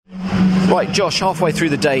Right, Josh, halfway through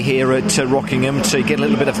the day here at Rockingham to get a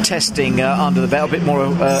little bit of testing under the belt, a bit more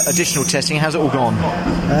additional testing. How's it all gone?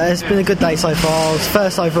 It's been a good day so far. I was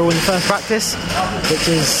first overall in the first practice, which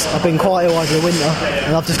is, I've been quite ill over the winter,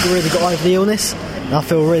 and I've just really got over the illness. And I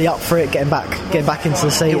feel really up for it, getting back into the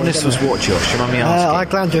season. Illness was what, Josh? Remind me asking. I had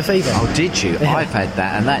glandular fever. Oh, did you? Yeah. I've had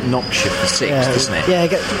that, and that knocks you for six, doesn't it? Yeah,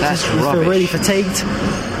 that's you rubbish. feel really fatigued,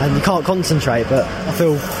 and you can't concentrate, but I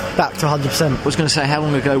feel back to 100%. I was going to say, how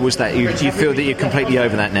long ago was that? You feel that you're completely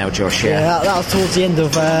over that now, Josh? Yeah, that was towards the end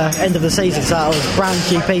of the season, so that was brand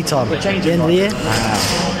GP time at the end of the year.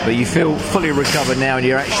 Wow. But you feel fully recovered now, and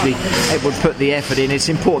you're actually able to put the effort in. It's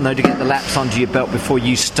important, though, to get the laps under your belt before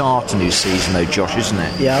you start a new season, though, Josh, isn't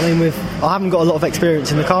it? Yeah, I mean, I haven't got a lot of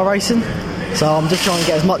experience in the car racing, so I'm just trying to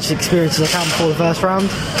get as much experience as I can before the first round.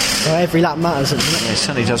 So every lap matters, doesn't it? Yeah, it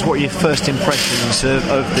certainly does. What are your first impressions of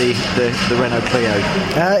the Renault Clio?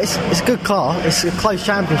 It's a good car. It's a close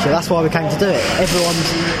championship. That's why we came to do it. Everyone's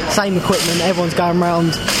same equipment. Everyone's going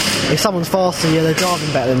round. If someone's faster than you, they're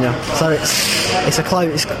driving better than you. So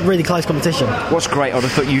it's really close competition. What's great, I'd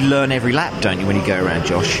have thought you learn every lap, don't you, when you go around,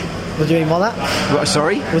 Josh? What do you mean by that? What,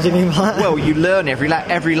 sorry? What do you mean by that? Well, you learn every lap.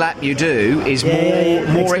 Every lap you do is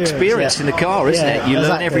more experience in the car, isn't it? You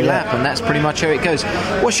learn every lap, and that's pretty much how it goes.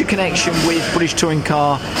 What's your connection with British Touring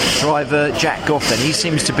Car driver Jack Goff then? He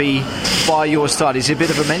seems to be by your side. Is he a bit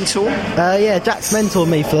of a mentor? Yeah, Jack's mentored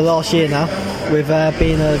me for the last year now with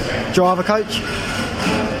being a driver coach.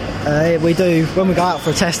 We do, when we go out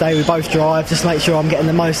for a test day, we both drive just to make sure I'm getting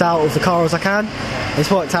the most out of the car as I can. It's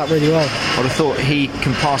worked out really well. I'd have thought he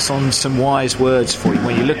can pass on some wise words for you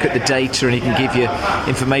when you look at the data, and he can give you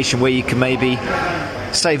information where you can maybe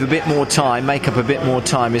save a bit more time, make up a bit more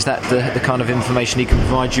time. Is that the kind of information he can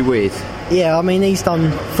provide you with? Yeah, I mean, he's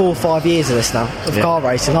done 4 or 5 years of this now, of car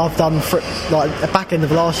racing. I've done the back end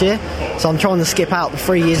of last year, so I'm trying to skip out the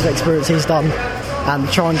 3 years of experience he's done and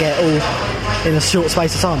try and get it all in a short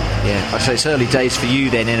space of time. Yeah, so it's early days for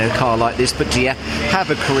you then in a car like this, but do you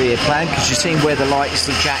have a career plan? Because you're seeing where the likes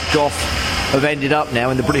of Jack Goff have ended up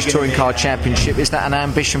now in the British Touring Car Championship. Is that an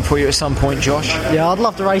ambition for you at some point, Josh? Yeah, I'd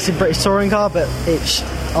love to race in British Touring Car, but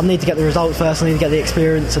I need to get the results first, I need to get the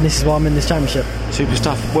experience, and this is why I'm in this championship. Super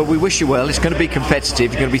stuff. Well, we wish you well. It's going to be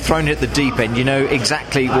competitive. You're going to be thrown at the deep end. You know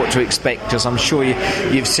exactly what to expect, because I'm sure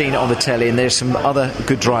you've seen it on the telly, and there's some other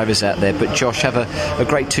good drivers out there. But Josh, have a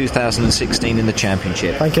great 2016 in the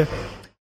championship. Thank you.